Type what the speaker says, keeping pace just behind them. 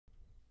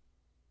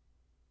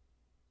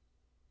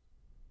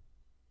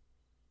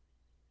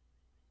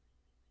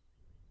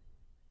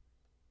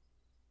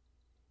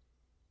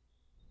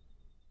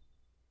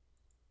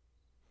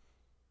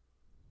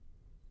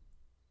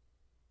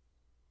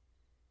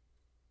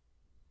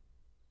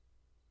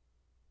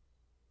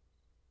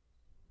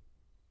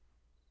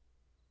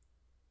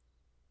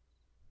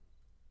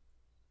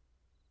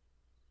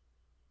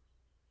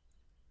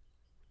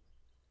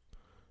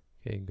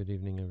Okay, good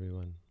evening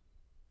everyone.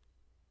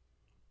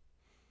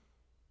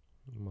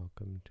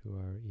 Welcome to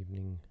our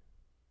evening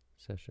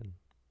session.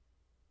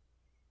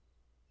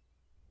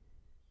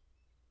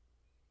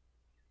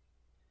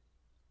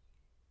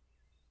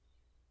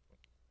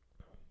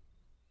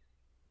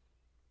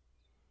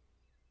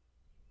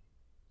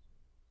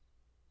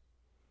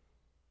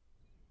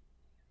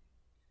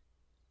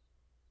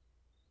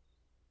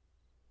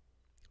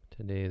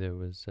 Today there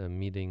was a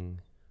meeting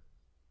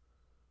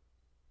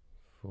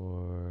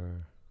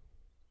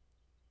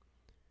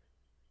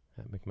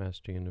at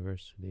McMaster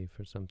University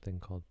for something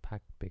called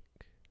PACBIC,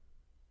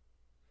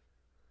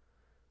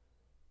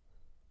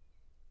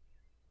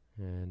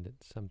 and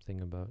it's something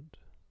about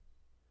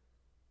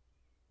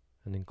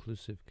an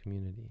inclusive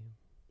community,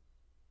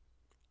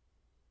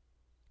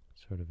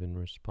 sort of in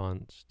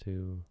response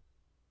to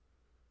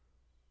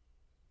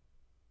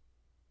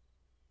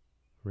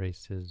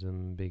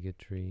racism,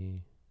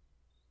 bigotry,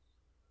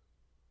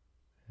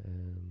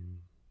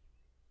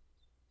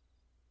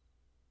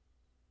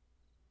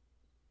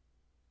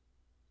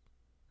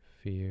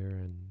 fear,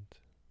 and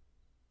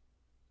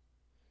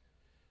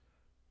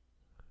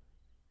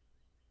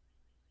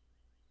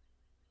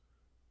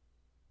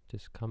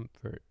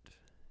discomfort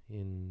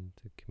in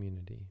the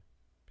community.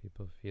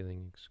 People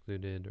feeling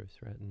excluded or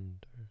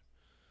threatened or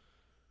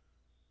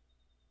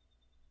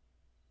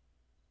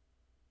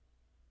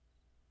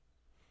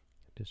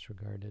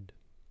disregarded.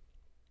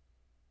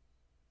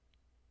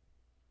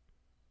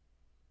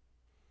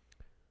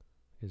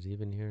 Because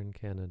even here in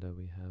Canada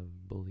we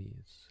have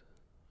bullies.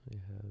 We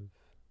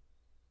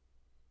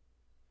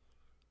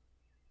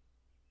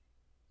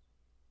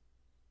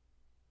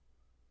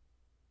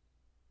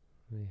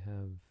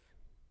have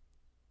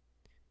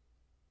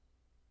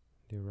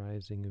the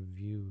arising of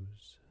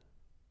views.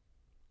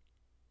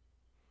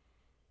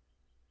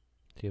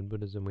 See, in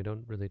Buddhism we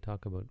don't really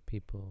talk about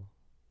people,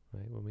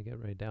 right? When we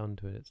get right down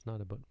to it, it's not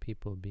about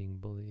people being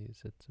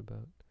bullies, it's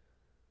about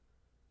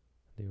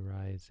the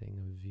arising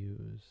of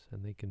views,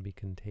 and they can be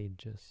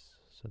contagious.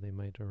 So they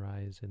might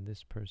arise in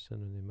this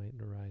person and they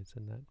might arise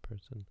in that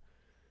person,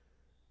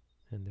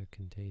 and they're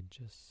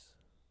contagious.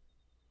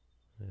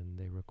 And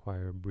they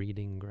require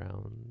breeding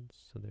grounds,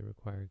 so they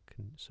require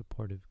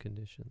supportive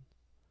conditions.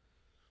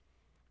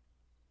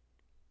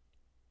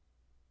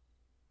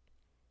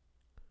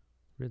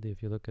 Really,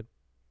 if you look at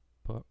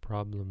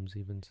problems,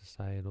 even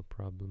societal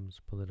problems,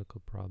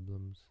 political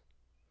problems,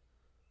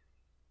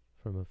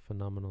 from a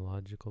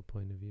phenomenological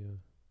point of view,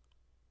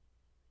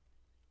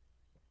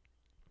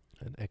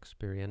 an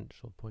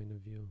experiential point of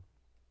view,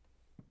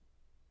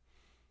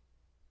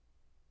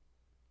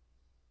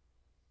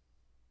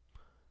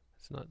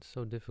 it's not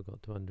so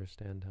difficult to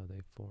understand how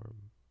they form.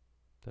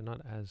 They're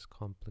not as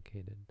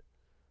complicated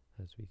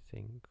as we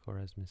think, or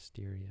as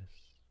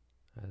mysterious,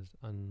 as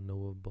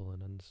unknowable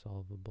and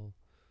unsolvable,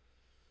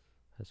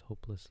 as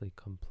hopelessly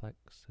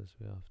complex as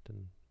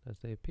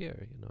they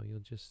appear.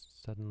 You'll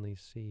just suddenly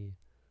see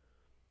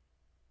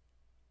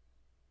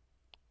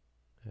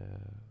an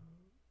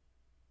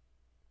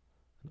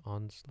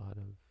onslaught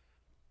of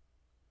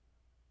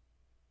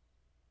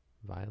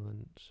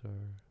violence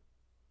or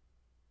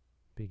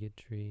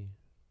bigotry.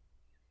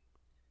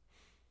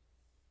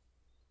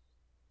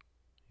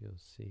 You'll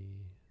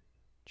see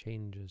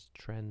changes,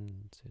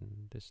 trends in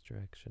this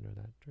direction or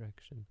that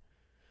direction,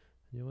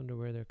 and you wonder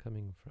where they're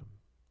coming from.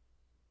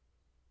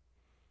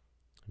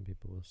 And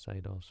people will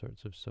cite all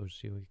sorts of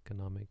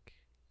socioeconomic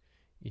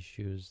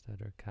issues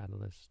that are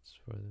catalysts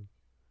for them.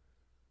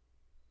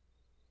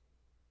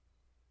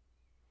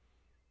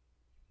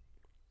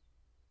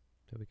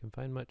 So we can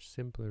find much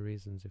simpler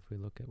reasons if we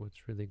look at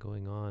what's really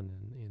going on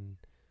in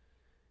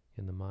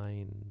the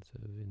minds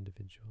of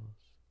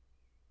individuals.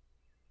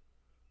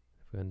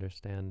 If we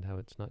understand how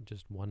it's not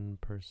just one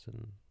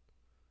person,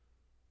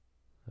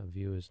 a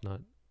view is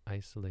not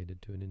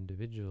isolated to an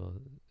individual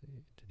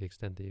to the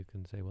extent that you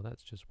can say, well,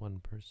 that's just one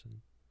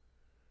person.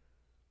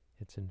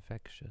 It's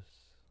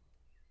infectious.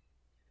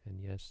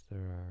 And yes,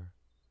 there are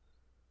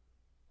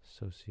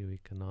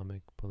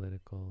socioeconomic,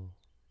 political,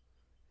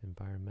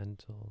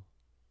 environmental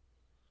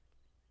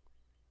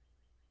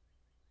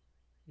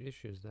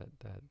issues that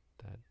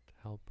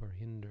help or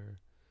hinder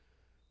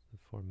the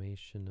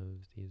formation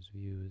of these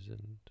views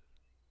and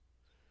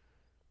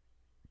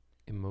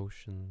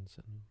emotions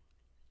and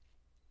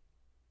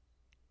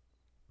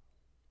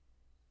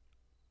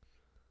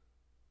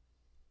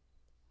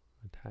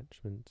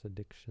attachments,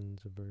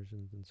 addictions,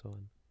 aversions, and so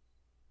on.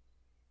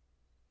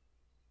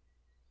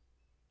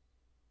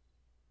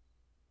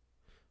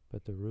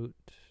 But the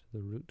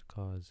root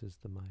cause is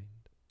the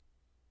mind.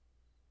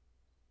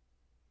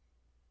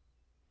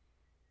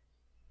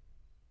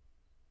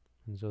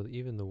 And so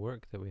even the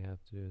work that we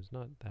have to do is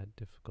not that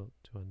difficult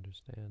to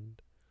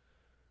understand.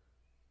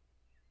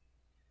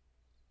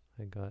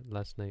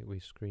 Last night we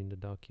screened a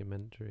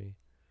documentary,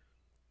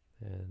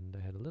 and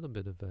I had a little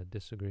bit of a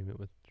disagreement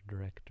with the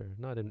director.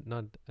 Not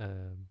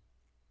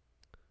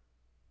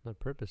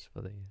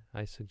purposefully.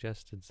 I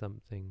suggested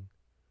something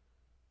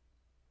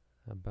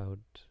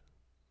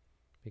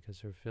because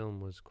her film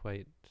was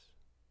quite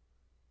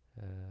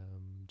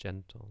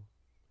gentle.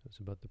 It was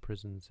about the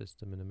prison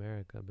system in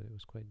America, but it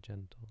was quite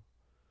gentle.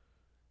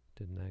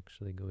 Didn't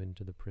actually go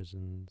into the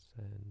prisons,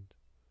 and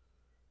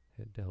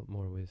it dealt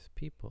more with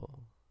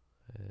people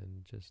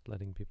and just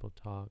letting people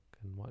talk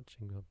and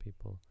watching how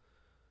people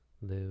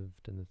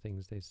lived and the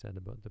things they said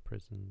about the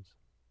prisons.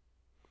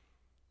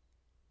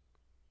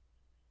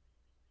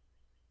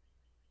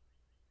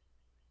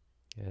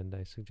 And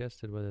I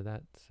suggested whether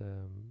that's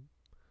a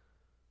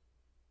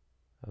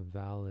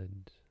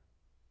valid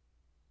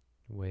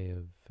way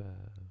of,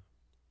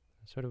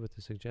 sort of with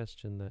the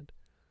suggestion that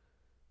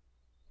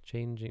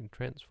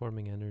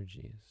transforming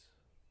energies,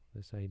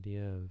 this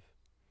idea of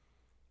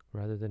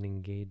rather than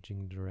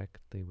engaging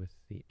directly with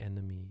the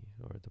enemy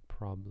or the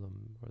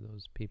problem or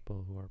those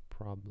people who are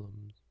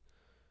problems,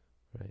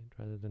 right?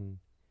 Rather than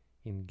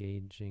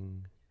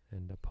engaging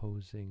and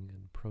opposing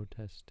and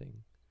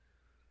protesting,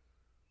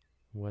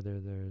 whether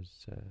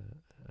there's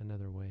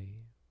another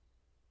way.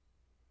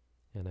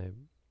 And I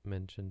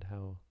mentioned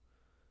how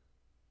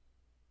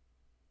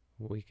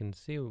we can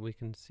see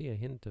a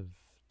hint of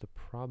the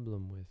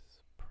problem with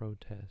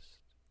protest.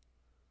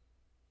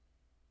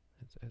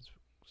 It's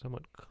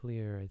somewhat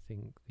clear, I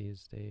think,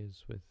 these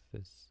days with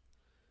this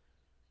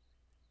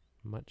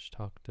much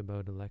talked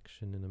about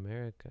election in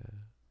America,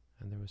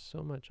 and there was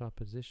so much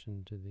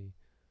opposition to the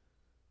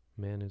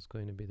man who's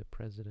going to be the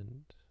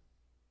president,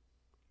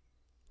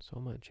 so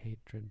much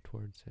hatred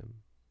towards him,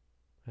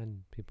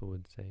 and people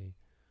would say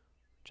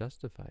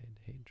justified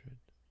hatred,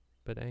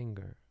 but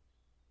anger.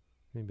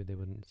 Maybe they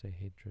wouldn't say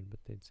hatred, but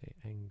they'd say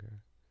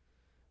anger,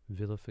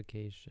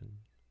 vilification,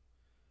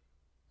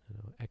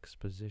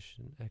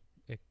 exposition,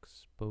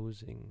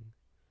 exposing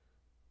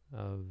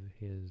of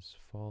his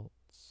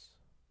faults,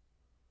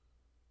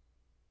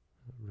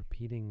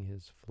 repeating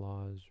his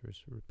flaws,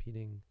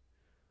 repeating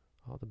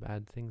all the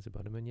bad things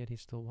about him, and yet he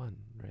still won,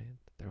 right?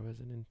 There was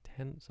an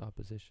intense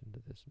opposition to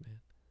this man.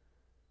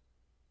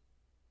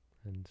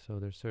 And so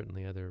there's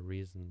certainly other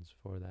reasons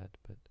for that,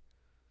 but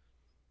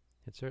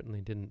it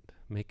certainly didn't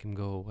make him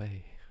go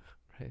away,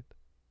 right?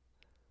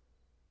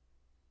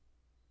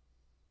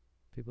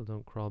 People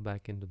don't crawl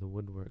back into the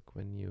woodwork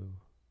when you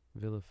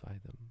vilify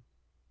them.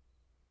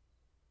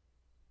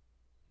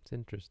 It's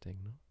interesting,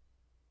 no?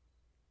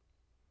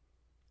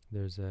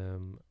 There's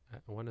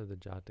one of the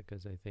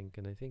Jatakas, I think,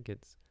 and I think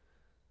it's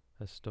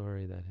a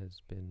story that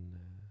has been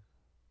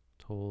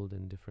told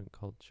in different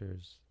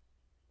cultures.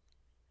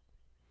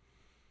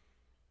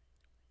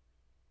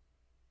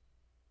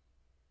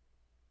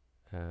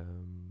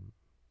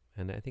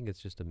 And I think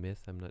it's just a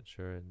myth. I'm not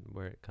sure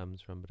where it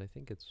comes from, but I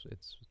think it's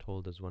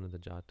told as one of the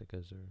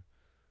Jatakas, or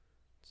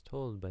it's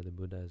told by the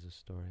Buddha as a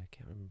story. I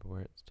can't remember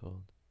where it's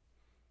told.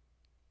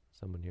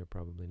 Someone here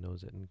probably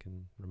knows it and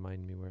can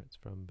remind me where it's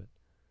from, but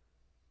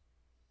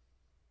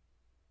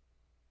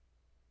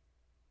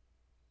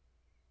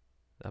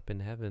up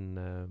in heaven,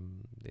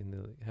 in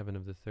the heaven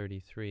of the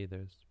 33,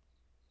 there's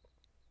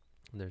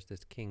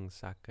this king.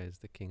 Saka is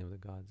the king of the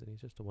gods, and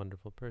he's just a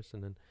wonderful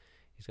person, and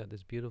he's got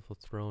this beautiful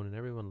throne, and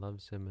everyone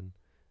loves him, and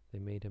they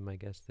made him, I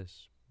guess,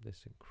 this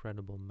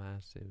incredible,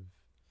 massive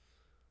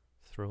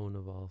throne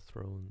of all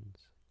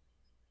thrones.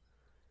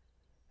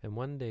 And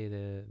one day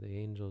the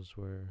angels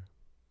were,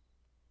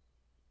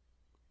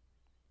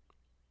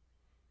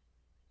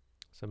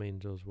 some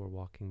angels were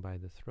walking by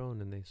the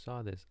throne, and they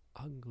saw this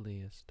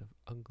ugliest of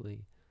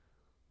ugly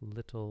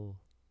little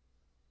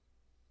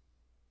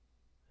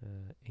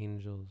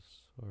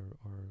angels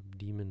or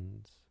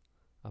demons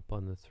up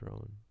on the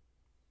throne.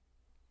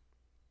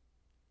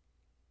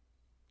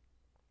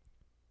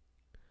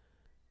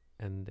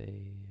 And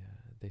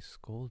they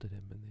scolded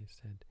him, and they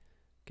said,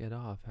 "Get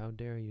off, how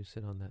dare you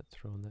sit on that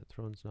throne? That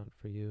throne's not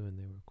for you." And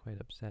they were quite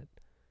upset.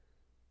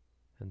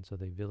 And so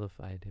they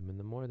vilified him, and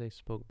the more they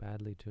spoke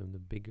badly to him, the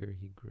bigger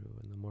he grew,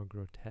 and the more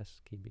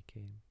grotesque he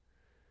became,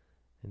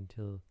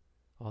 until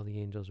all the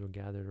angels were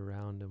gathered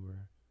around and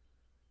were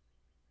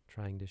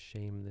trying to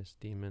shame this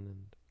demon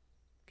and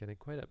getting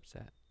quite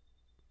upset.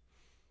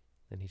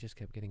 And he just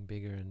kept getting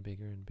bigger and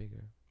bigger and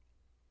bigger.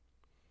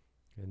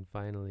 And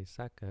finally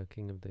Saka,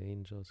 king of the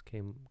angels,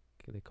 came.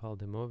 They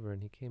called him over,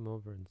 and he came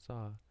over and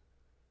saw,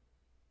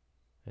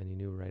 and he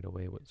knew right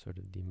away what sort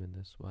of demon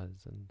this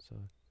was. And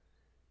so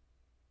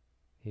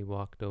he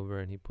walked over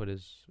and he put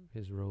his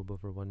robe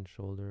over one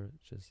shoulder,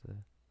 just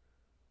the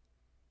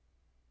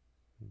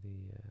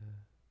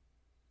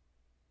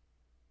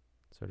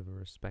sort of a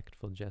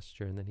respectful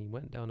gesture, and then he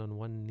went down on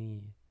one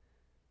knee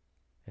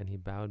and he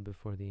bowed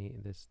before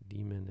this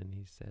demon, and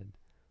he said,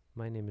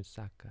 "My name is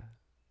Saka."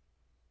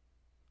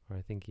 Or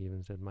I think he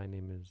even said, "My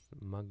name is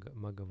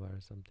Magava,"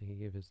 or something. He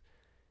gave his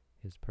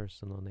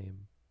personal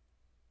name,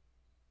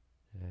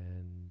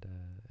 and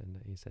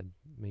he said,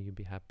 "May you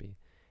be happy."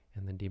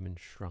 And the demon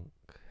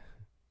shrunk,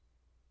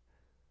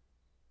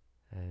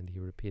 and he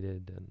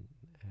repeated,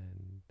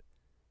 and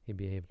he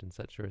behaved in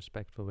such a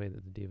respectful way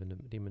that the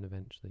demon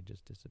eventually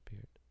just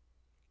disappeared.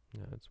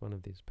 It's one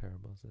of these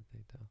parables that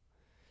they tell.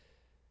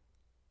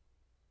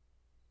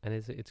 And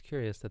it's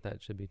curious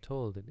that should be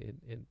told.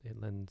 It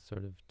lends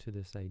sort of to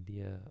this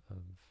idea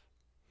of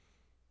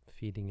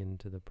feeding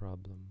into the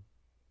problem,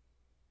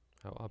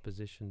 how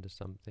opposition to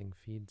something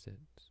feeds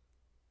it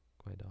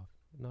quite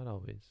often. Not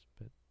always,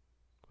 but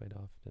quite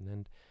often.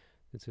 And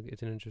it's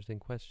an interesting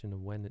question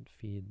of when it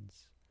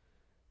feeds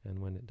and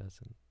when it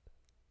doesn't.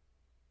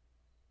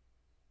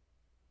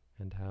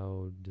 And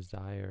how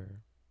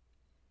desire,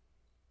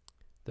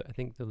 I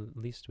think the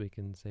least we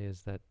can say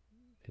is that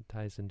it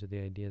ties into the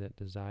idea that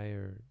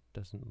desire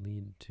doesn't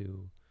lead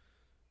to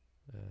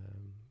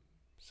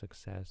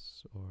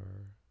success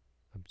or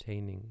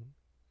obtaining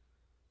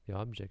the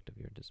object of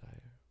your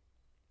desire.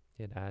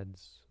 It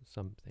adds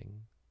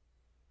something,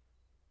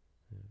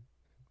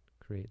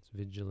 creates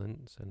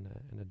vigilance and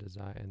a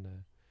desire and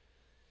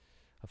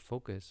a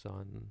focus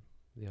on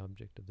the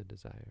object of the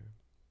desire.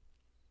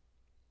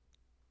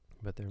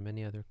 But there are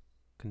many other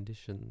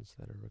conditions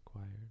that are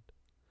required.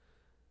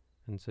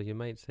 And so you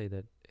might say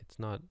that it's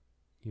not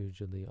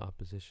usually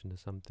opposition to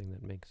something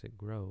that makes it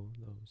grow,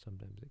 though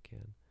sometimes it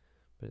can.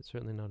 But it's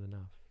certainly not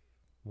enough.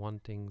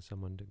 Wanting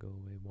someone to go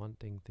away,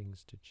 wanting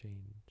things to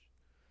change.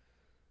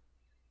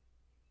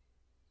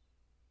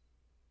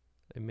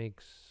 It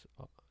makes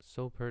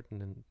so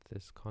pertinent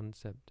this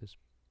concept, this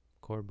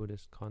core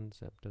Buddhist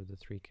concept of the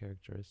three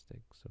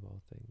characteristics of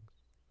all things.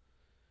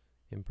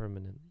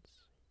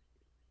 Impermanence.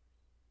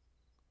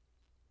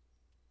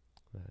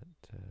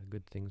 That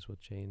good things will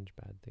change,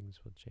 bad things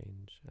will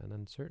change, and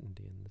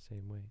uncertainty in the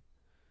same way.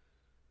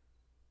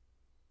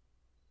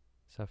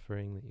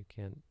 Suffering, that you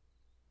can't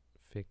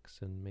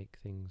fix and make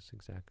things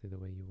exactly the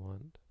way you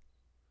want.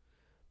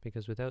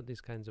 Because without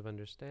these kinds of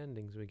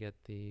understandings, we get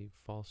the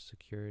false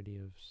security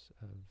of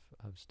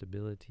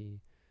stability,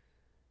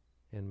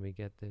 and we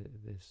get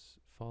this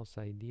false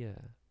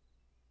idea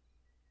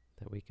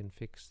that we can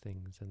fix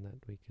things and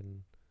that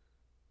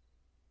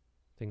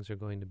things are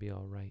going to be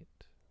all right.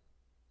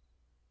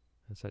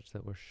 And such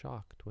that we're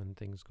shocked when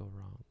things go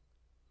wrong.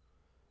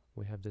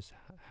 We have this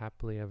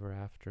happily ever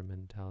after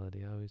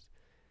mentality. I always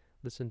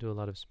listen to a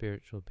lot of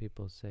spiritual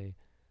people say,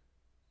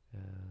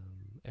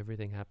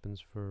 everything happens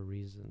for a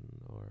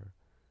reason, or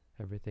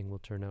everything will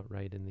turn out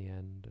right in the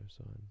end, or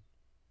so on.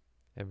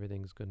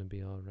 Everything's going to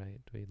be all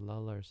right. We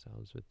lull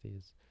ourselves with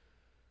these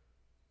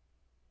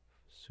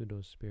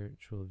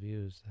pseudo-spiritual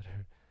views that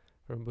are,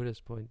 from a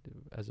Buddhist point,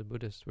 as a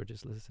Buddhist, we're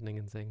just listening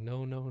and saying,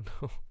 no, no,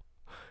 no,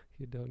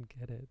 you don't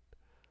get it.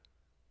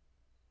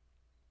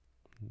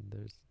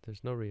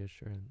 There's no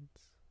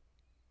reassurance.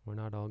 We're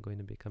not all going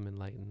to become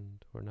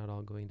enlightened. We're not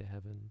all going to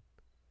heaven.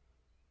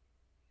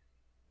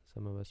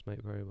 Some of us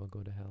might very well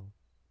go to hell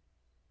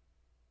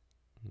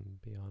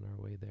and be on our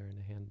way there in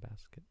a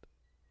handbasket.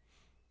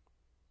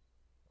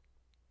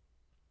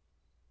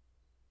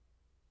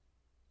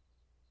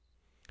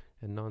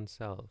 And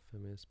non-self, I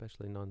mean,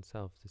 especially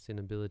non-self, this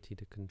inability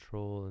to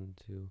control and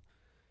to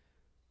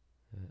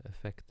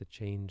affect the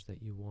change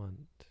that you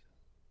want.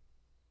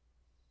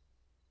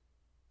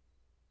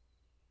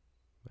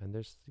 And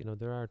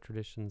there are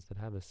traditions that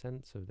have a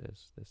sense of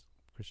this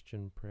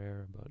Christian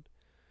prayer about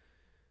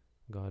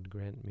God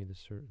grant me the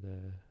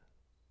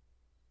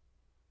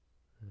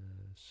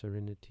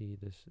serenity,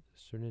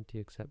 serenity to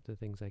accept the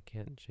things I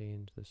can't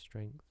change, the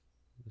strength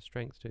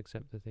to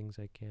accept the things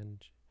I can,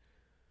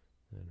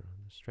 the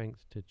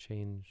strength to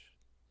change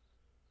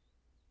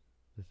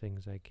the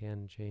things I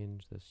can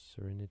change, the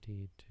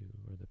serenity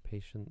or the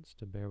patience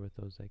to bear with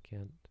those I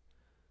can't,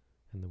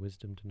 and the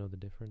wisdom to know the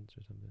difference,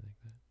 or something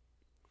like that.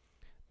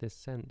 This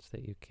sense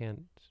that you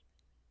can't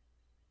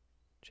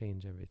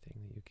change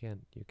everything, that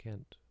you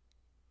can't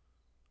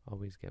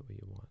always get what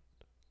you want.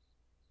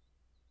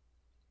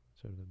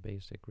 Sort of a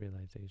basic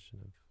realization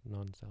of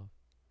non-self.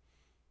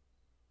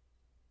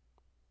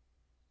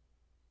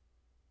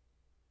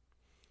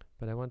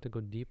 But I want to go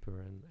deeper,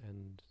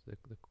 and the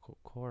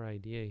core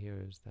idea here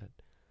is that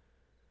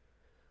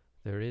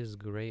there is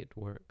great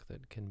work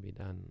that can be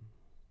done,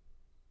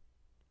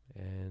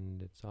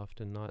 and it's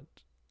often not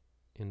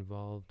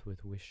involved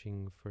with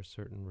wishing for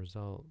certain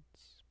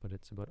results, but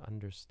it's about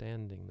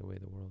understanding the way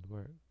the world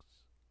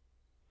works.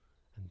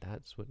 And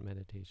that's what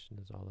meditation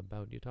is all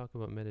about. You talk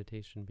about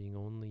meditation being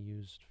only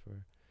used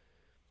for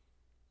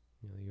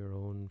your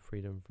own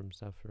freedom from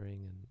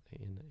suffering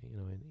and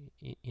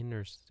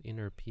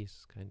inner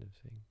peace kind of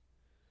thing.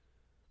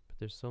 But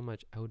there's so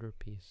much outer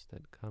peace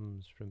that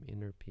comes from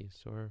inner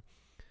peace, or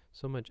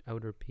so much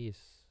outer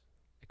peace,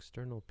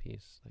 external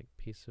peace, like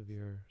peace of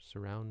your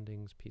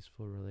surroundings,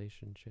 peaceful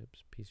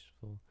relationships,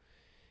 peaceful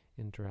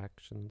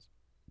interactions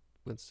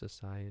with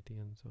society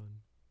and so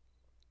on.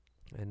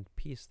 And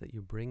peace that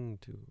you bring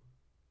to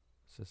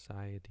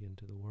society and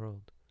to the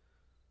world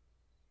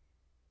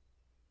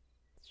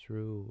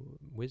through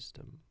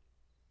wisdom.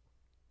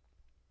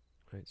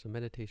 Right? So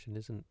meditation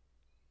isn't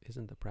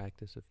the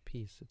practice of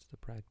peace, it's the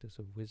practice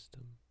of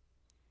wisdom.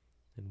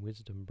 And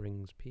wisdom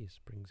brings peace,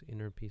 brings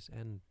inner peace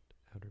and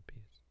outer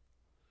peace.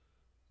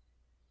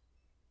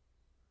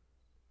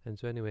 And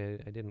so anyway,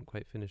 I didn't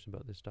quite finish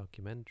about this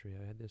documentary.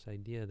 I had this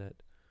idea that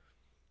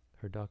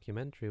her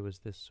documentary was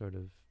this sort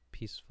of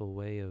peaceful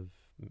way of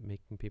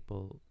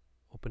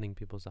opening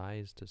people's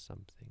eyes to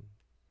something,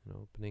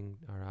 opening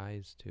our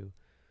eyes to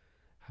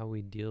how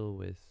we deal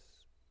with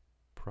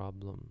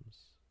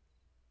problems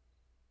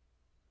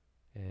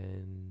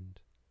and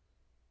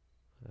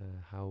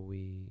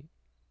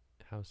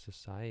how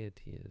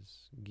society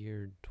is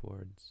geared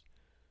towards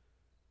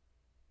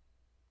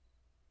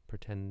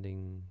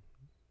pretending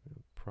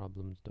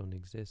problems don't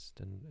exist,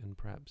 and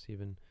perhaps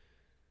even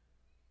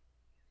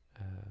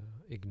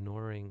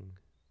ignoring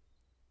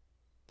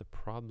the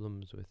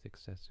problems with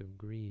excessive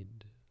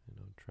greed,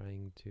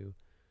 trying to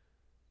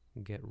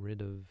get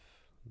rid of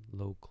the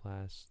low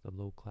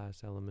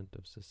class element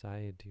of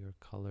society, or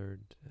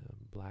colored,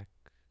 black,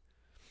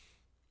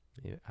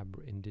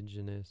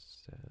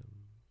 indigenous,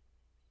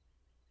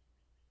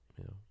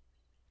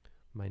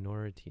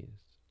 minorities,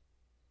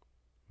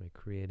 by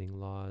creating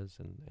laws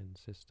and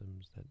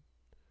systems that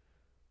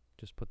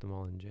just put them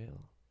all in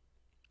jail.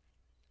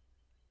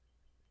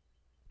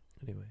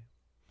 Anyway,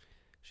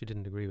 she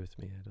didn't agree with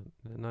me.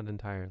 Not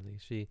entirely.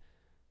 She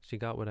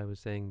got what I was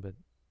saying, but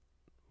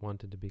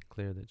wanted to be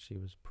clear that she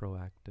was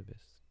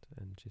pro-activist,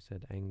 and she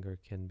said anger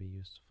can be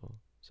useful.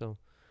 So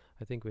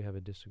I think we have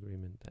a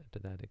disagreement to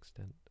that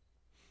extent.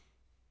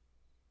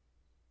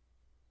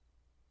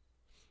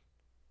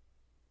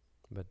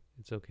 But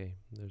it's okay.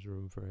 There's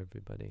room for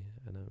everybody,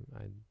 and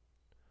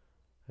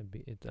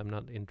I'm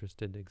not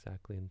interested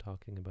exactly in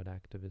talking about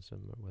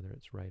activism or whether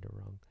it's right or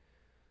wrong.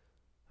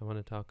 I want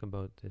to talk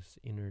about this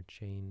inner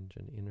change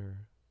and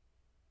inner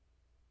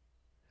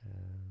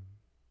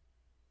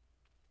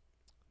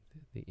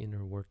the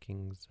inner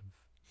workings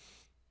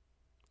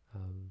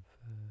of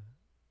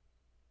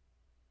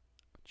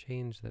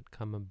change that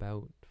comes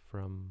about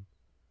from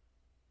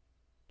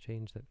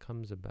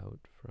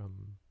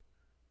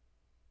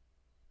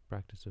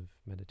practice of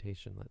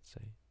meditation, let's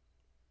say.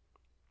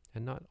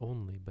 And not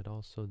only, but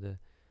also the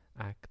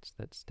acts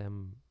that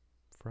stem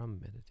from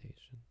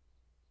meditation.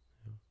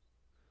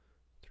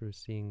 Through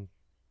seeing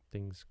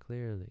things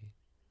clearly.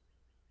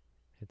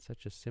 It's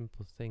such a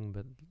simple thing,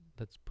 but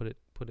let's put it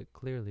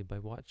clearly by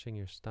watching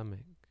your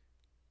stomach.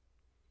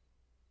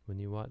 When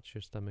you watch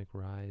your stomach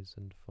rise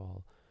and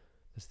fall,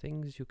 the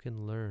things you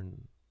can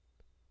learn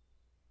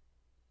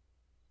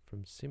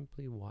from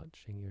simply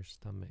watching your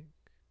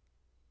stomach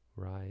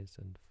rise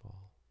and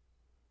fall,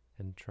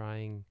 and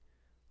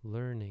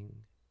training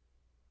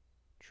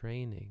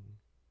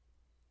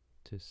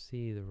to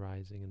see the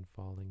rising and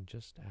falling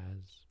just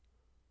as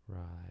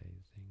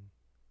rising,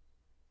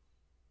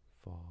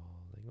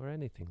 falling, or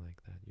anything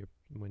like that.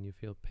 When you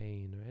feel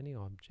pain or any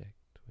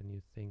object, when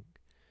you think,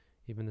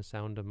 even the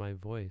sound of my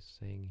voice,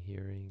 saying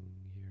hearing,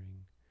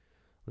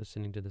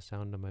 listening to the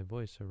sound of my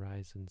voice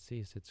arise and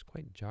cease. It's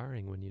quite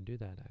jarring when you do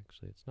that,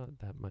 actually. It's not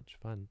that much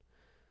fun.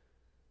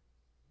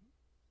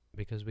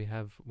 Because we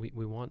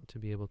want to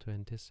be able to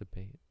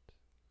anticipate.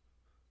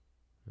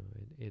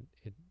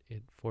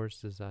 It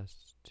forces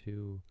us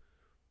to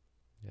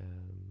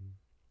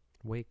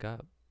wake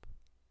up.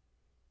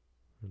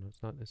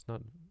 It's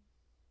not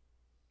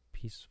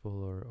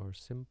peaceful or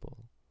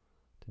simple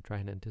to try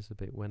and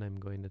anticipate when I'm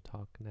going to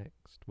talk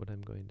next, what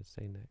I'm going to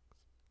say next.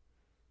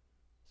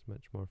 It's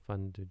much more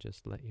fun to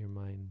just let your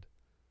mind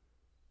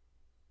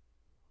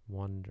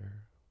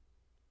wander,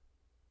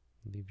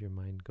 leave your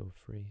mind go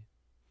free.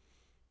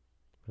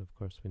 But of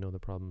course we know the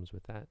problems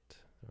with that.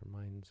 Our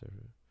minds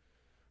are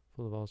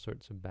full of all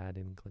sorts of bad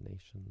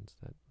inclinations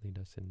that lead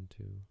us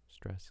into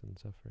stress and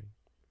suffering,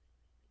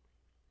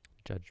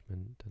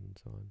 judgment, and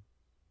so on.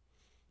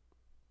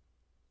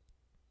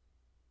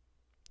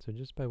 So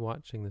just by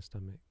watching the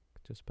stomach,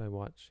 just by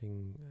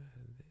watching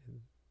the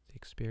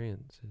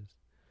experiences,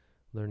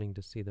 learning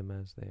to see them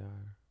as they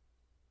are,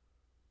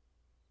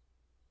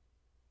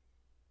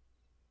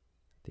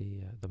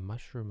 the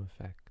mushroom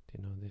effect,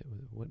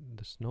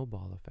 the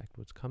snowball effect,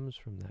 what comes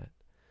from that,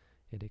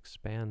 it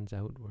expands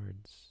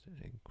outwards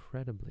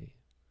incredibly.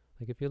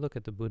 Like if you look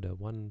at the Buddha,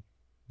 one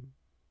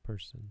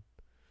person,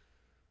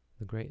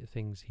 the great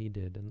things he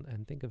did,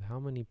 and think of how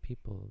many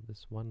people,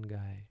 this one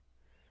guy,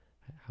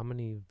 how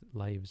many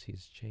lives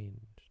he's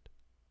changed.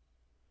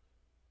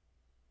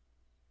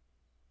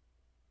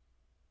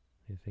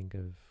 You think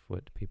of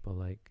what people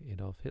like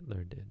Adolf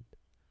Hitler did.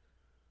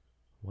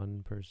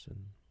 One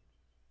person.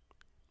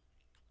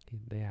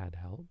 They had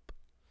help.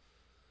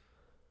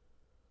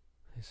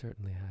 They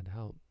certainly had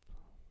help.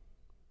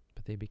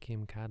 But they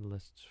became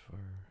catalysts for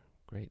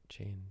great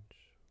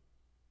change.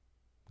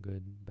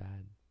 Good,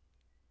 bad.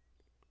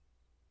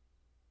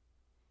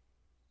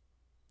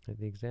 And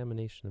the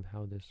examination of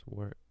how this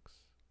works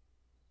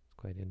is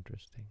quite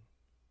interesting.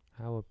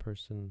 How a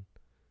person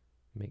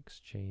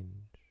makes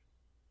change.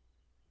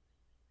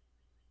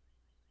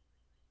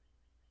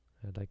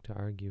 I'd like to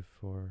argue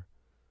for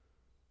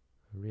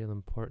a real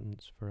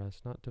importance for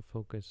us not to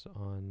focus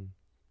on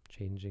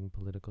changing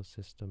political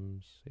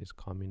systems. Is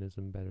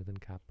communism better than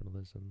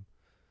capitalism?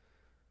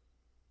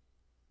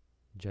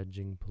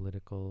 Judging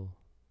political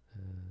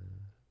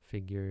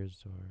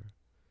figures or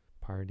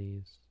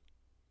parties.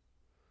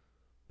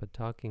 But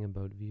talking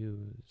about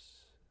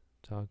views,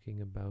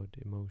 talking about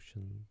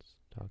emotions,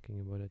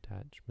 talking about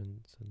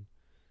attachments, and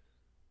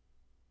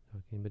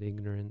talking about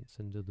ignorance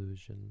and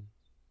delusion.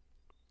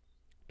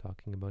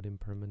 talking about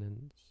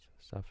impermanence,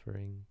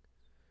 suffering,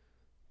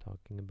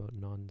 talking about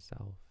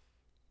non-self,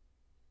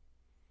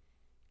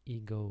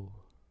 ego,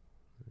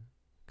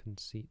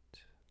 conceit.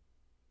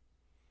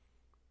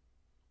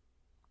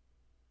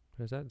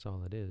 Because that's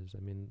all it is.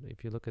 I mean,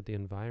 if you look at the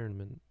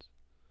environment,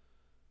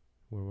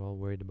 we're all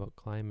worried about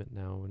climate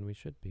now, and we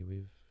should be.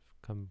 We've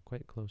come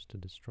quite close to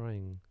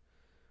destroying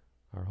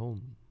our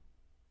home.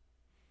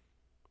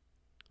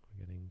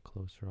 We're getting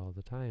closer all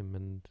the time,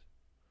 and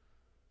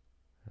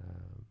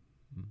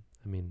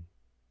I mean,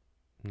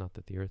 not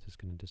that the earth is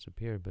going to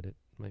disappear, but it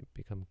might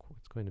become,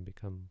 it's going to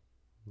become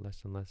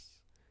less and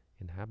less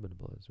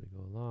inhabitable as we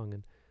go along.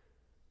 And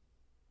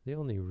the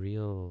only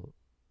real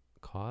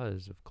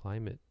cause of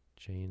climate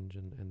change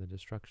and the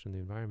destruction of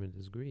the environment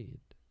is greed.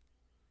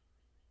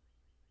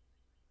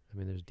 I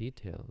mean, there's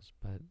details,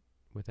 but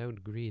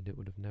without greed, it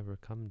would have never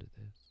come to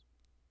this.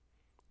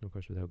 And of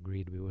course, without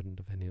greed, we wouldn't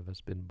have any of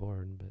us been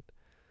born, but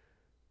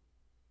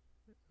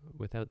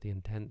without the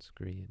intense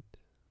greed,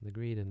 the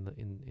greed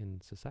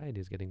in society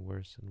is getting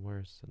worse and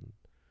worse, and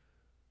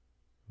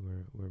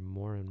we're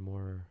more and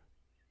more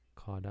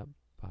caught up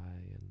by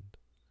and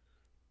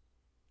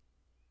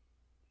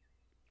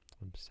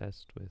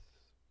obsessed with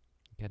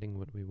getting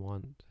what we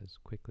want as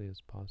quickly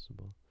as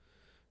possible,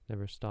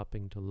 never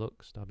stopping to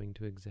look, stopping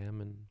to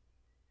examine.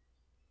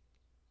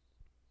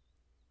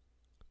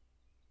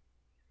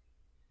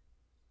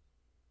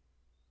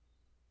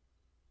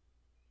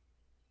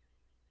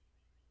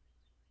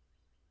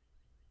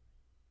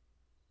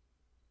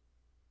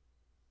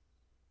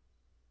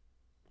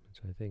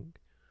 So I think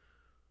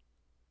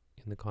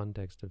in the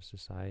context of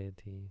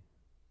society,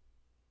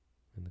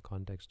 in the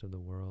context of the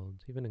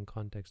world, even in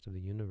context of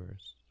the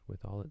universe,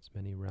 with all its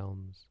many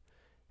realms,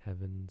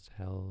 heavens,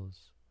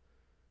 hells,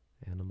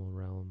 animal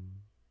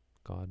realm,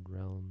 God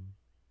realm,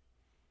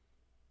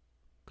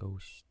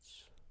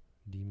 ghosts,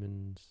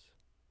 demons,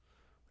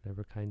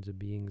 whatever kinds of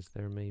beings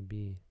there may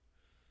be,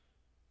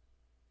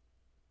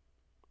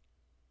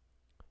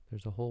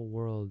 there's a whole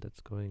world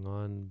that's going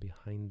on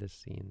behind the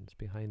scenes,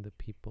 behind the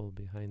people,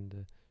 behind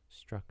the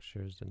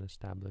structures and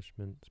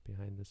establishments,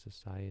 behind the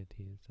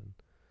societies and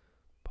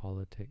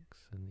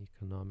politics and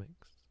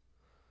economics.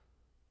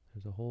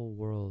 There's a whole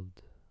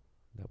world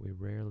that we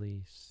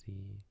rarely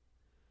see,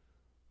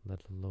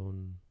 let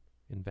alone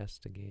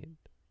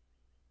investigate,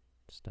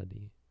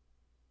 study.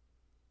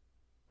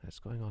 That's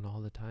going on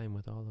all the time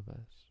with all of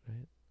us,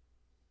 right?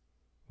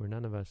 We're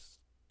none of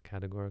us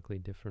categorically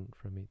different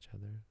from each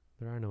other.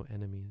 There are no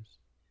enemies.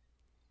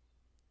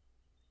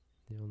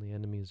 The only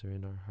enemies are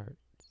in our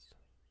hearts.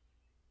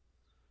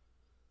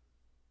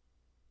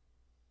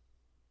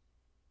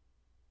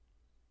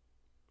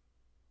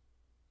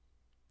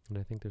 And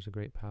I think there's a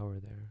great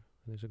power there.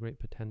 There's a great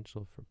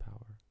potential for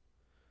power.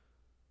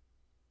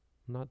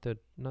 Not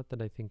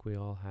that I think we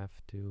all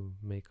have to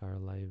make our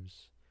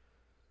lives,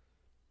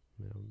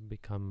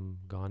 become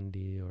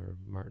Gandhi or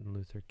Martin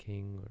Luther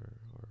King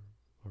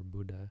or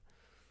Buddha.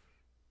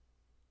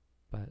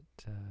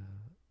 But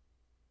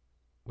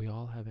we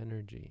all have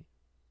energy.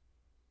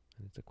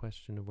 And it's a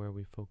question of where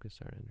we focus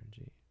our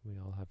energy. We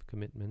all have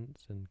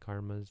commitments and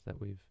karmas that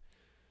we've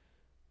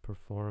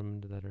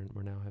performed that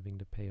we're now having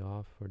to pay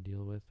off or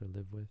deal with or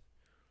live with.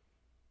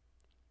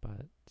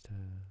 But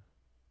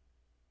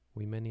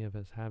many of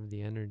us have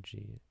the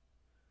energy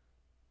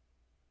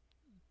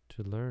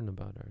to learn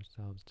about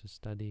ourselves, to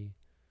study,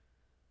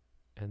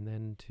 and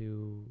then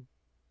to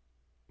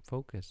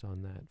focus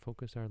on that,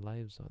 focus our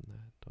lives on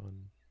that,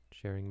 on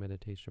sharing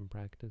meditation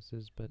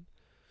practices, but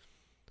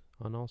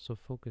on also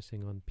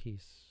focusing on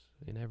peace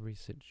in every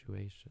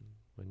situation.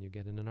 When you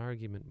get in an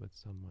argument with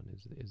someone,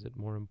 is it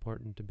more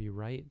important to be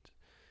right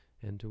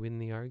and to win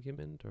the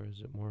argument, or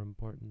is it more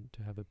important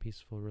to have a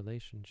peaceful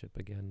relationship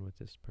again with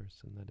this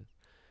person that is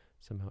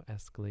somehow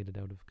escalated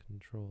out of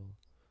control?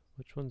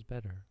 Which one's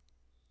better?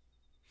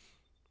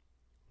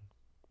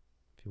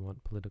 If you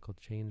want political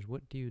change,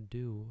 what do you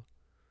do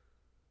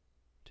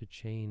to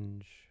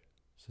change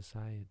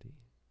society?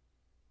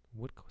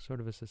 What sort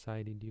of a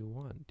society do you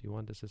want? Do you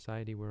want a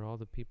society where all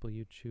the people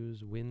you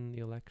choose win the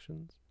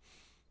elections?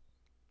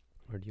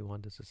 Or do you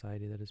want a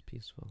society that is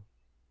peaceful?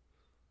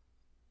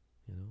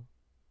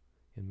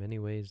 In many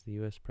ways, the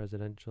US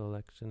presidential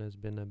election has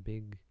been a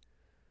big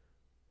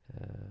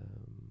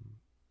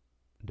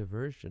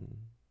diversion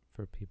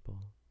for people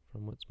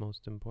from what's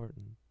most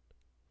important.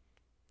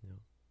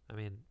 I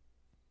mean,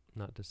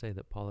 not to say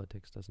that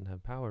politics doesn't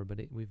have power, but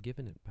we've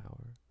given it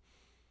power.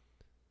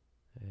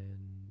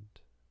 And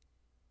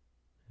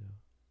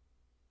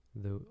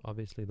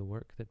obviously the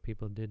work that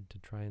people did to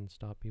try and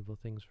stop evil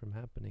things from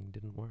happening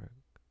didn't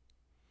work.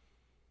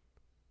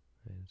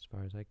 And as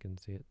far as I can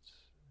see, it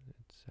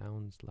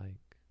sounds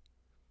like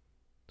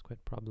it's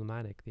quite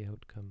problematic, the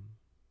outcome.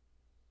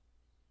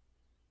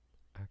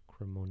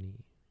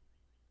 Acrimony.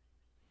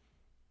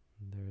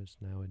 And there is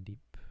now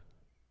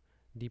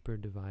a deeper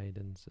divide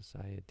in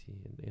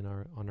society.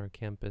 On our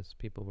campus,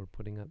 people were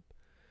putting up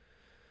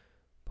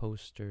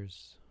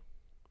posters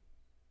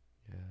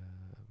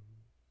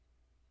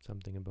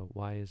something about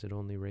why is it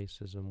only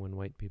racism when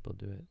white people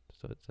do it.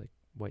 So it's like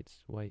white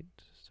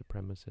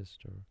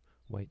supremacist or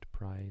white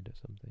pride or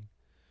something.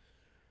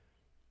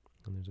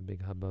 And there's a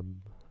big hubbub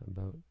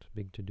about,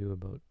 big to do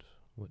about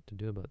what to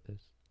do about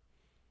this.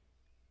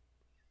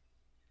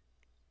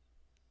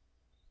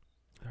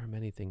 There are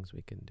many things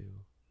we can do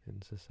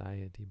in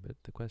society, but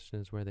the question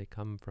is where they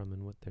come from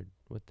and what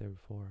they're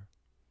for.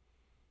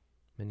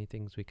 Many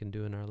things we can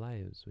do in our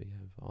lives. We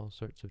have all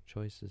sorts of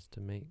choices to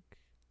make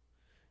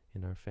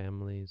in our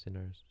families, in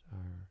our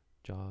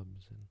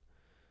jobs, and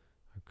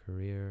our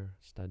career,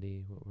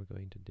 study, what we're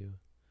going to do.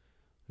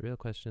 The real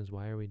question is,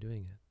 why are we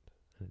doing it?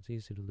 And it's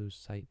easy to lose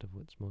sight of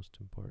what's most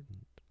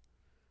important.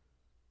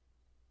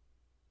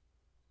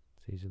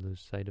 It's easy to lose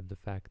sight of the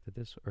fact that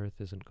this earth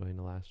isn't going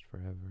to last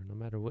forever. No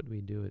matter what we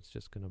do, it's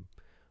just going to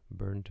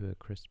burn to a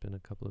crisp in a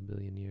couple of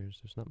billion years.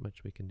 There's not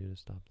much we can do to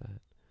stop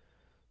that.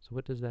 So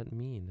what does that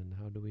mean, and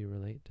how do we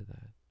relate to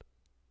that?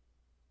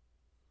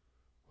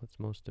 What's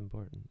most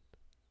important?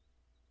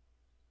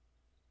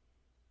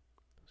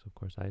 So of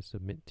course I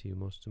submit to you,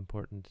 most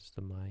important is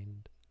the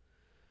mind.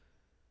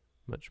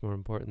 Much more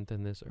important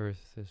than this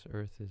earth. This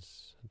earth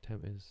is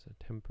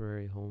a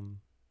temporary home.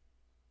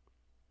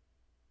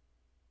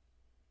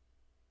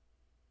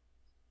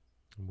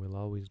 And we'll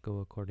always go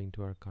according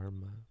to our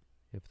karma.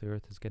 If the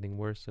earth is getting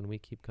worse and we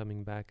keep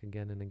coming back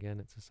again and again,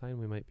 it's a sign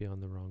we might be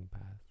on the wrong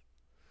path.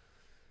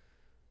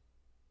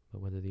 But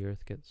whether the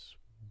earth gets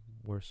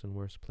worse and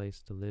worse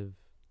place to live,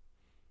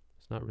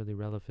 it's not really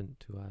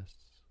relevant to us,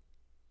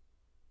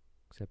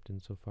 except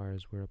insofar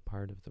as we're a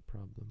part of the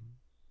problem.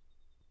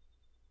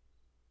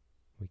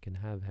 We can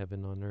have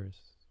heaven on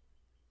earth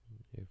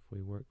if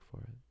we work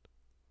for it.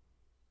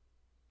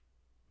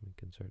 We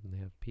can certainly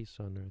have peace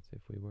on earth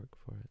if we work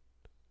for it.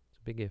 It's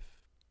a big if.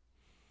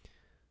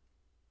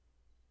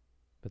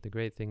 But the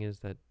great thing is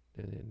that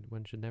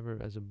one should never,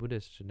 as a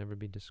Buddhist, should never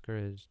be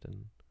discouraged.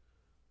 And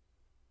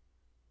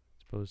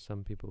I suppose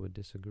some people would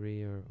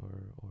disagree or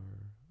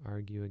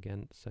argue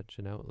against such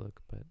an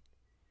outlook, but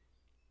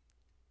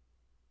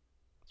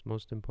it's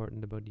most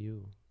important about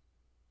you.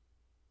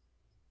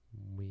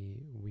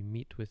 We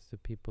meet with the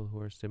people who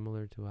are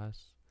similar to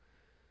us.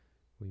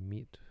 We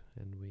meet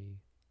and we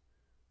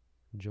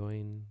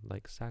join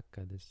like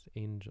Saka, this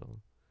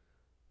angel.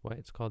 Why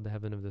it's called the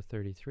heaven of the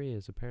 33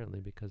 is apparently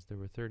because there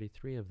were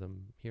 33 of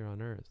them here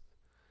on earth,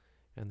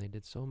 and they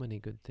did so many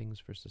good things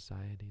for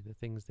society. The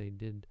things they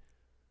did,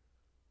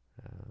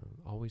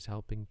 always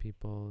helping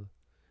people.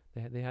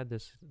 They had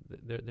this.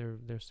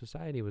 Their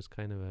society was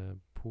kind of a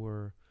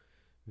poor,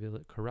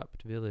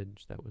 corrupt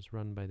village that was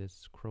run by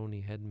this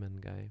crony headman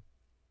guy.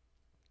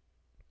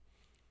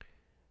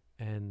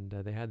 And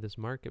they had this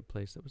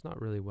marketplace that was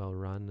not really well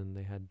run, and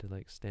they had to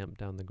like stamp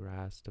down the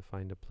grass to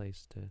find a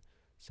place to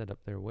set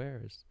up their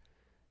wares.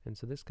 And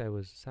so this guy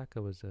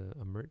Saka was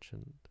a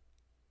merchant.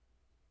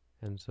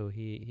 And so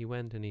he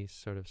went and he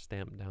sort of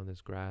stamped down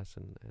this grass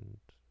and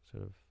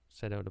sort of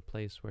set out a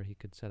place where he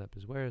could set up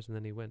his wares, and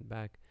then he went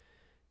back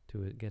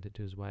to get it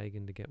to his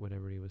wagon to get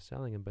whatever he was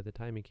selling, and by the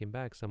time he came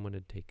back, someone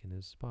had taken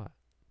his spot.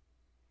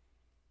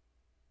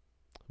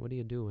 What do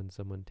you do when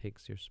someone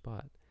takes your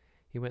spot?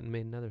 He went and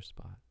made another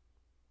spot.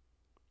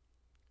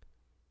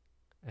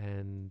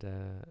 And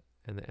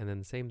then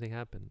the same thing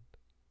happened.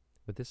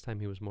 But this time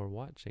he was more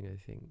watching, I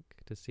think,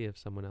 to see if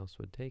someone else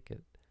would take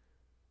it.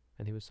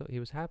 And he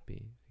was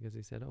happy because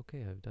he said,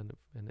 okay, I've done it.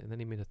 And then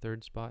he made a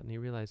third spot, and he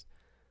realized,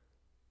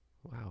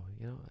 wow,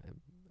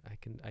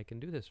 I can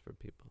do this for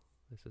people.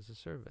 This is a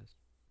service.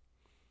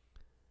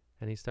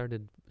 And he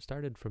started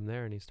from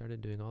there, and he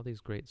started doing all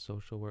these great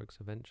social works,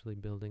 eventually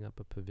building up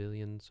a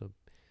pavilion so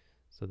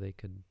they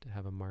could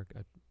have a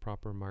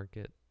proper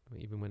market,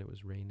 even when it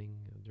was raining,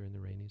 during the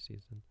rainy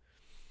season.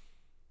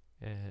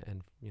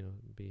 And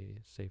be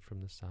safe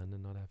from the sun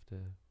and not have to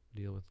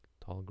deal with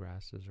tall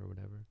grasses or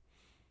whatever.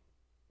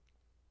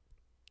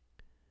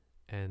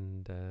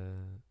 And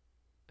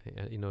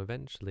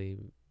eventually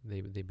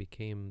they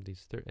became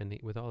these and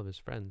with all of his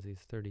friends, these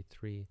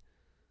 33,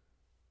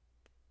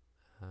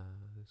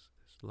 this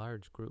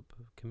large group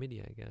of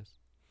committee, I guess.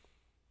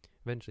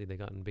 Eventually they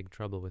got in big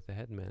trouble with the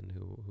headman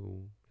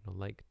who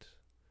liked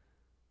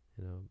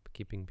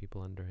keeping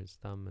people under his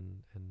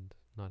thumb and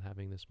not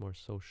having this more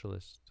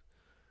socialist,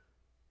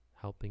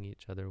 helping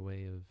each other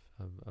way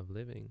of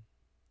living.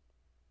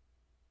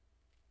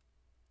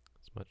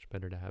 It's much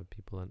better to have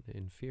people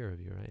in fear of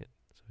you, right?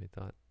 So he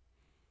thought.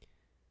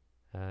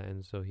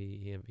 And so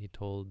he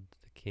told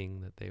the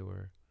king that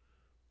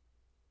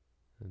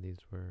these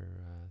were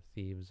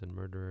thieves and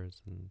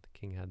murderers, and the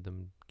king had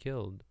them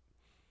killed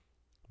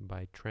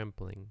by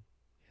trampling.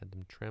 He had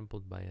them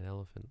trampled by an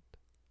elephant.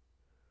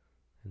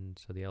 And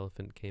so the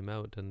elephant came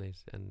out,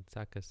 and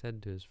Saka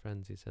said to his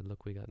friends, he said,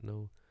 look, we got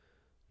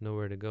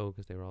nowhere to go,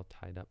 because they were all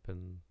tied up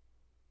and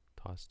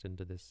tossed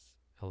into this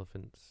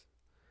elephant's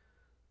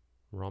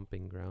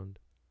romping ground.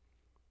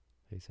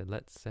 He said,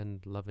 let's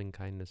send loving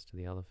kindness to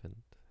the elephant.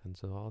 And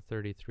so all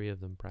 33 of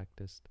them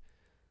practiced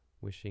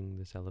wishing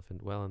this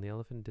elephant well, and the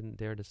elephant didn't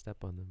dare to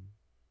step on them.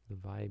 The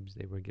vibes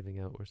they were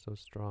giving out were so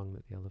strong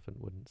that the elephant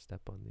wouldn't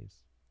step on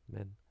these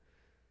men.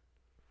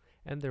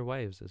 And their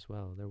wives as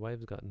well. Their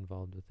wives got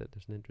involved with it.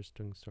 There's an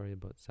interesting story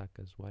about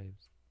Sakka's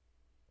wives.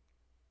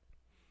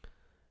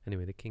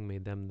 Anyway, the king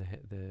made them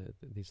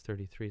these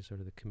 33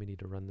 sort of the committee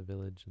to run the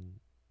village, and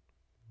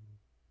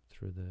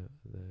threw the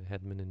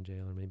headman in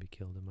jail, or maybe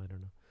killed him, I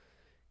don't know.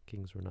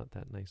 Kings were not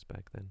that nice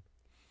back then.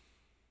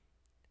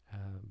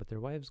 But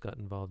their wives got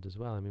involved as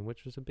well, I mean,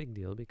 which was a big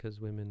deal because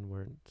women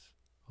weren't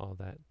all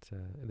that,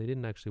 they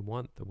didn't actually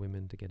want the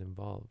women to get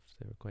involved.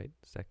 They were quite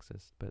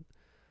sexist, but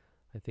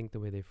I think the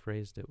way they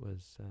phrased it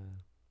was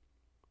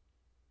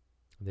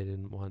they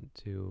didn't want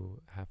to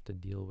have to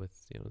deal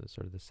with, the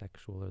sort of the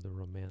sexual or the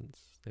romance.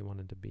 They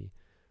wanted to be,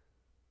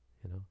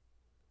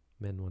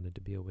 men wanted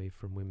to be away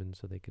from women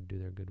so they could do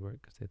their good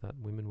work because they thought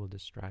women will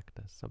distract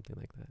us, something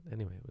like that.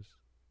 Anyway, it was,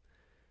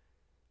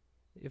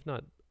 if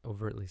not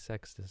overtly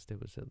sexist,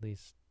 it was at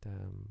least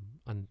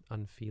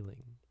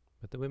unfeeling.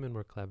 But the women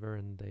were clever,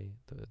 and they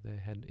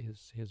had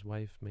his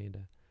wife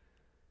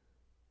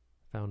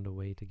found a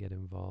way to get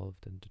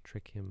involved and to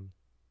trick him.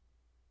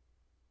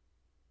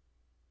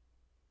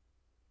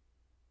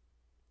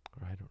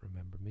 Or I don't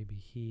remember. Maybe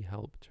he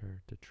helped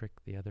her to trick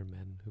the other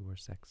men who were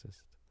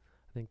sexist.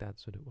 I think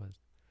that's what it was.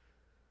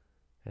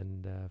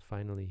 And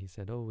finally he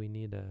said, "Oh, we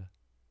need a..."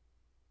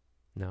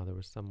 Now there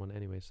was someone.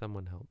 Anyway,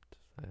 someone helped.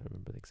 I don't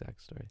remember the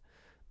exact story.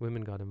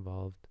 Women got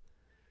involved,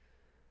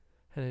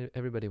 and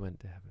everybody went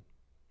to heaven.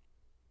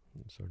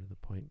 And sort of the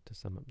point, to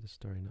sum up the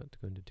story, not to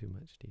go into too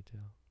much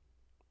detail.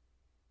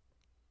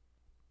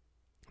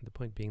 The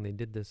point being, they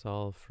did this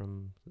all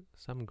from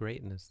some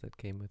greatness that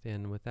came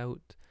within,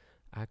 without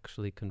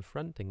actually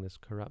confronting this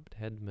corrupt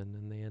headman,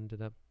 and they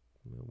ended up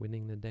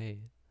winning the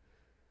day,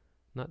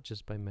 not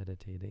just by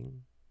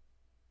meditating.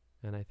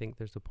 And I think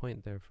there's a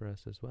point there for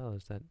us as well,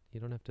 is that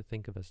you don't have to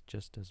think of us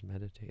just as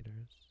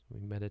meditators. We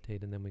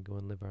meditate and then we go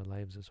and live our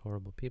lives as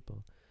horrible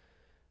people.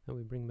 And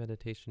we bring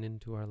meditation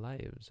into our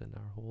lives, and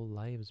our whole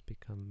lives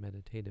become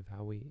meditative.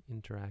 How we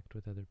interact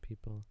with other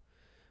people.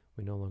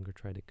 We no longer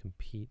try to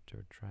compete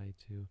or try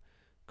to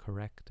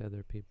correct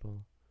other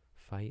people,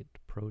 fight,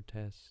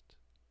 protest.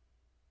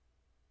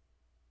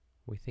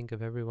 We think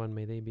of everyone,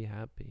 may they be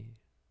happy.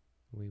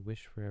 We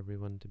wish for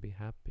everyone to be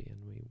happy,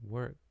 and we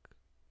work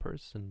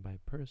person by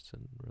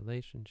person,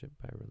 relationship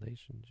by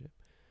relationship.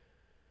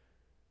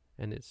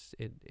 And it's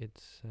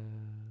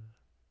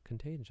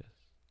contagious,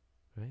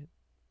 right?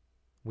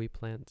 We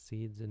plant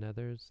seeds in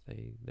others,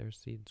 their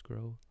seeds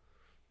grow,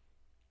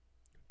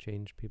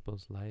 change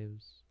people's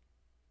lives.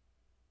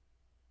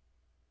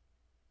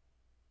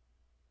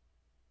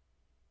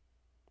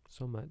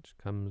 So much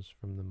comes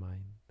from the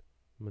mind.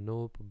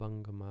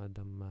 Manopabangama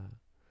Dhamma.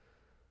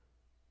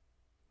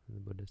 The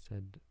Buddha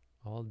said,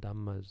 all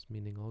Dhammas,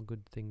 meaning all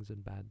good things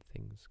and bad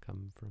things,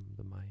 come from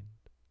the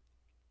mind.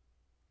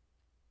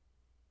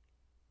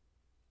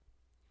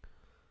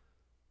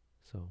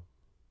 So,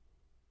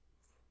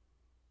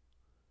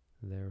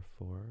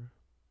 therefore,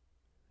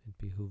 it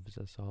behooves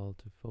us all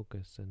to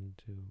focus and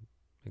to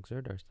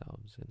exert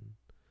ourselves in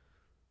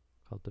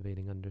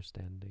cultivating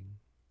understanding.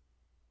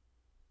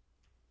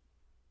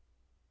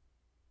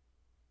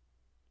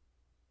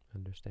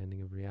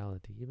 Understanding of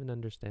reality, even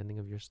understanding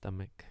of your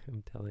stomach.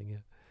 I'm telling you,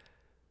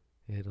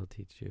 it'll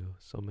teach you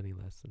so many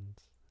lessons.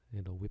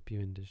 It'll whip you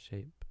into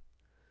shape.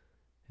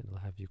 It'll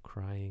have you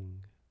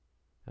crying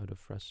out of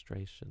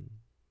frustration,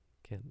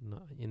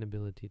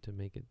 inability to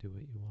make it do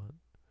what you want.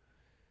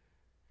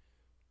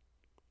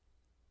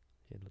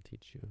 It'll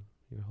teach you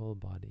your whole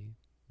body.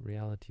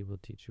 Reality will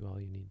teach you all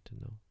you need to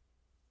know.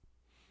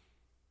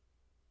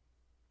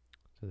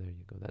 So there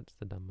you go. That's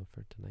the Dhamma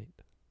for tonight.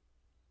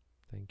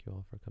 Thank you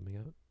all for coming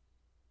out.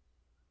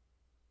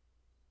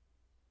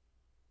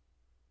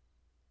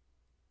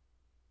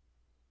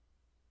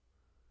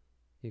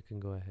 You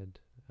can go ahead.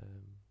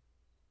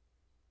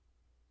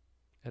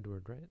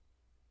 Edward, right?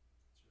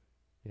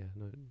 Yeah,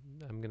 no,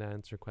 I'm going to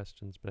answer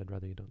questions, but I'd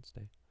rather you don't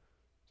stay.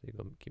 So you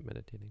go keep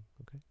meditating,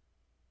 okay?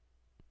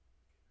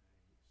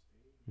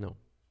 No,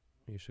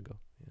 you should go,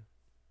 yeah.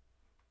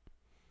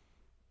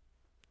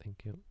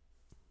 Thank you.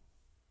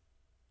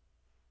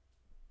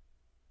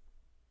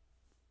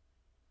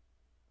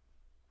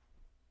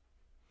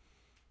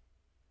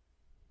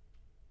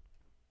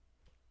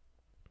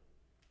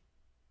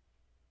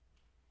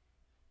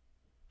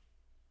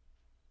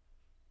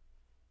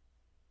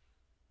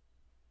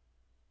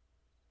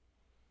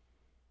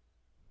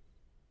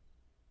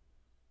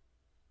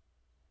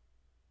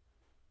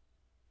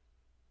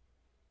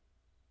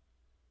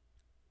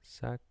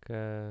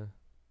 Sakka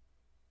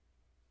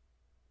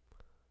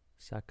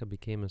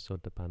became a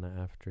Sotapanna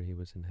after he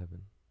was in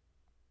heaven.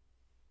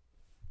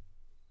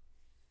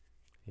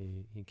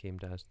 He came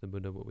to ask the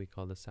Buddha what we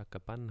call the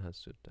Sakkapanha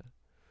Sutta.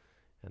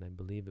 And I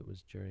believe it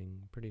was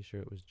pretty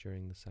sure it was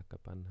during the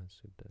Sakkapanha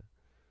Sutta,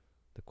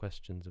 the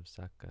questions of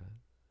Sakka,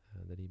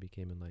 that he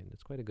became enlightened.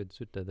 It's quite a good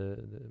sutta.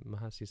 The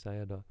Mahasi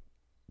Sayadaw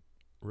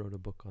wrote a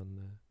book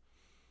on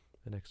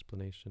an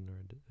explanation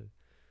or a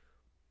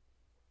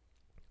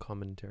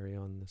commentary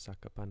on the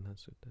Sakkapanha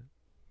Sutta.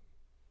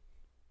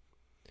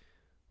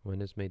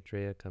 When is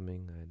Maitreya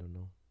coming? I don't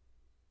know.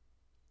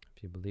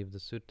 If you believe the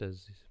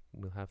suttas,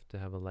 we'll have to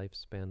have a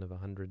lifespan of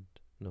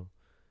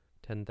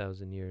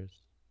 10,000 years.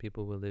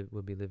 People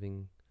will be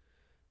living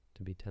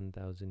to be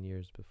 10,000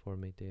 years before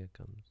Maitreya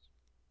comes.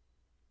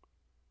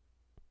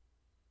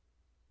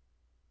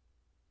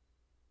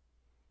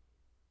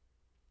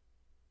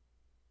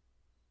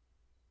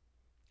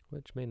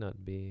 Which may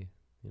not be,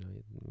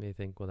 you may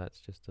think, well,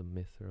 that's just a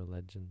myth or a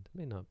legend. It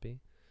may not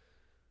be.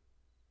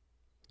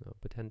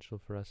 Potential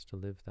for us to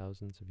live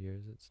thousands of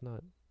years, it's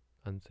not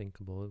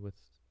unthinkable with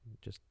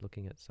just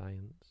looking at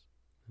science.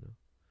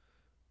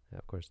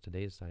 Of course,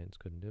 today's science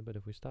couldn't do it, but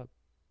if we stop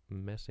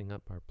messing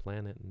up our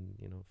planet and,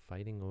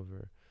 fighting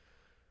over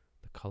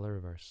the color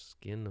of our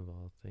skin of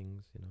all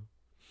things,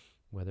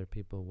 whether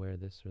people wear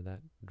this or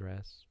that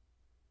dress,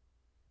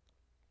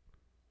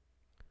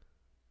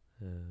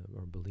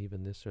 or believe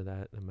in this or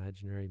that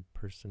imaginary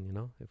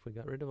person, if we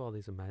got rid of all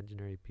these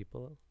imaginary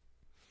people,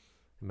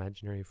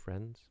 imaginary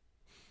friends,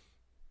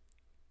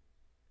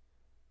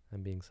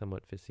 I'm being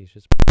somewhat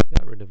facetious, but if we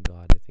got rid of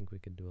God, I think we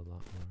could do a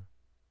lot more.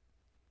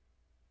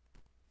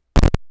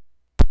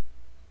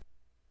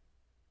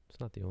 It's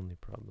not the only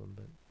problem,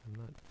 but I'm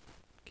not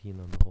keen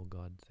on the whole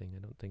God thing. I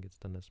don't think it's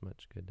done us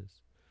much good.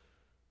 It's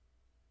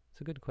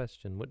a good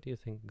question. What do you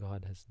think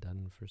God has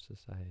done for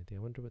society? I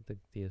wonder what the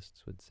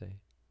theists would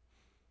say.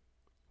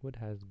 What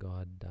has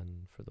God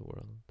done for the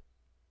world?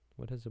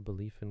 What has a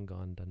belief in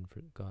God done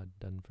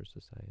for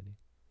society?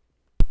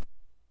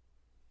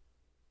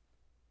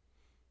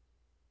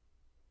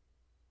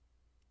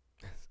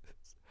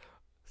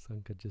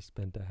 Sanka just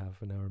spent a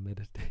half an hour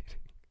meditating.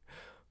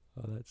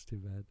 Oh, that's too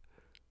bad.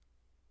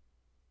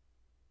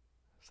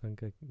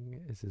 Sanka,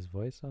 is his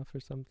voice off or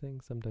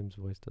something? Sometimes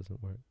voice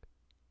doesn't work.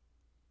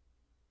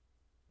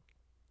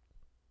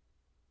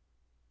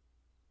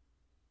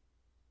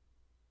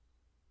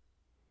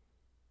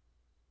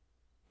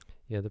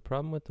 Yeah, the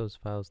problem with those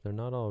files, they're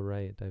not all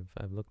right.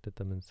 I've looked at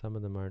them and some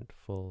of them aren't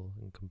full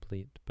and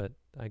complete, but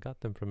I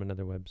got them from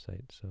another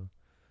website, so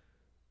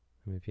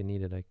if you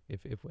need it,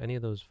 if any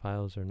of those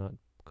files are not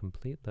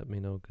complete, let me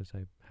know, because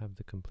I have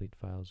the complete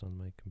files on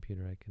my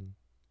computer. I can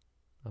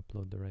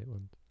upload the right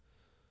ones.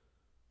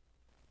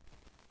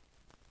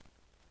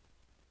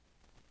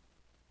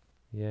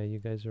 Yeah, you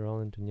guys are all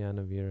into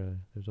Jnanavira.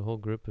 There's a whole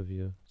group of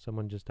you.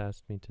 Someone just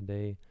asked me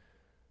today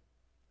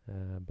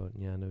about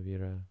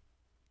Jnanavira,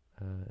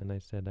 and I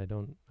said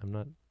I'm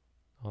not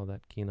all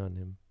that keen on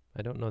him.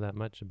 I don't know that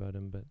much about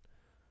him, but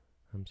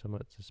I'm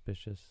somewhat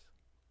suspicious.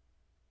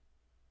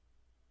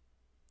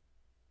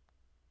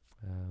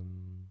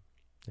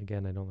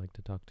 Again, I don't like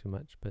to talk too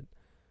much, but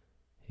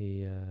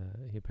he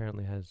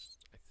apparently has,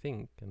 I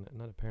think, and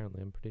not apparently,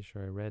 I'm pretty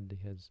sure I read,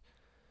 he has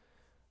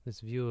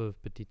this view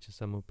of Paticca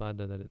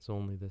Samuppada, that it's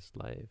only this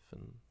life,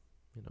 and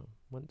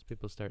once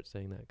people start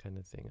saying that kind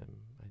of thing,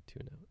 I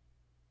tune out.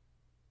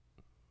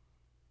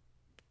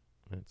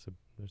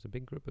 There's a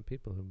big group of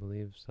people who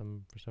believe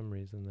for some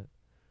reason that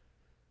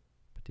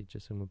Paticca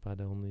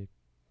Samuppada only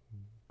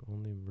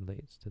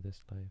relates to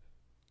this life.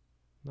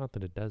 Not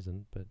that it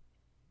doesn't, but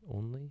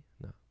only?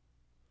 No.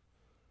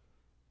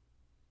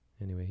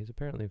 Anyway, he's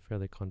apparently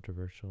fairly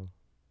controversial.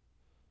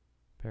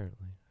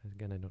 Apparently.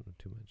 Again, I don't know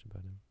too much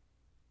about him.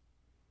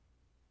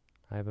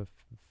 I have a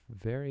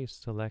very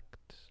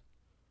select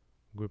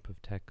group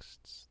of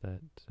texts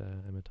that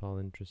I'm at all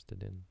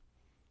interested in.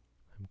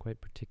 I'm quite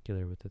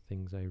particular with the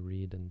things I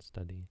read and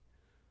study.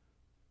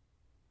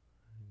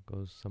 It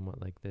goes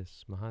somewhat like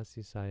this. Mahasi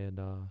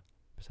Sayadaw,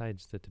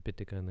 besides the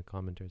Tipitaka and the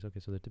commentaries.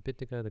 Okay, so the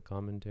Tipitaka, the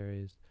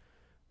commentaries,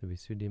 the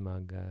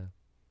Visuddhimagga,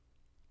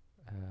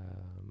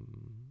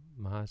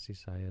 Mahasi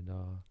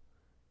Sayadaw,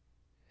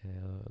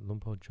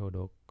 Lumpo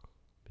Chodok,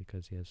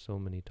 because he has so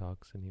many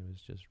talks and he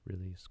was just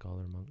really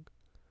scholar monk,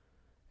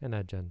 and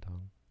Ajahn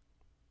Tong.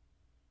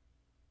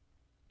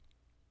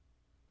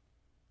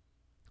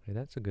 Hey,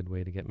 that's a good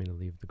way to get me to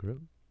leave the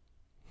group.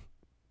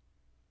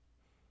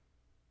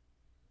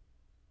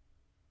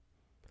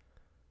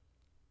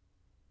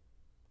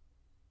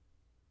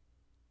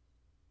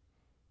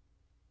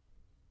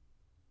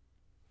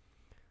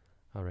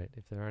 Alright,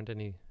 if there aren't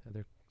any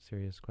other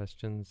serious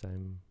questions,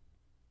 I'm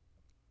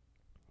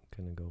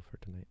gonna go for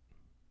tonight.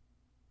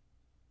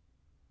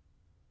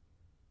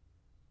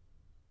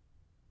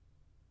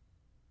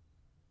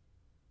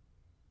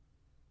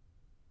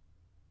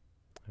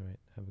 Alright,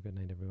 have a good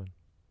night, everyone.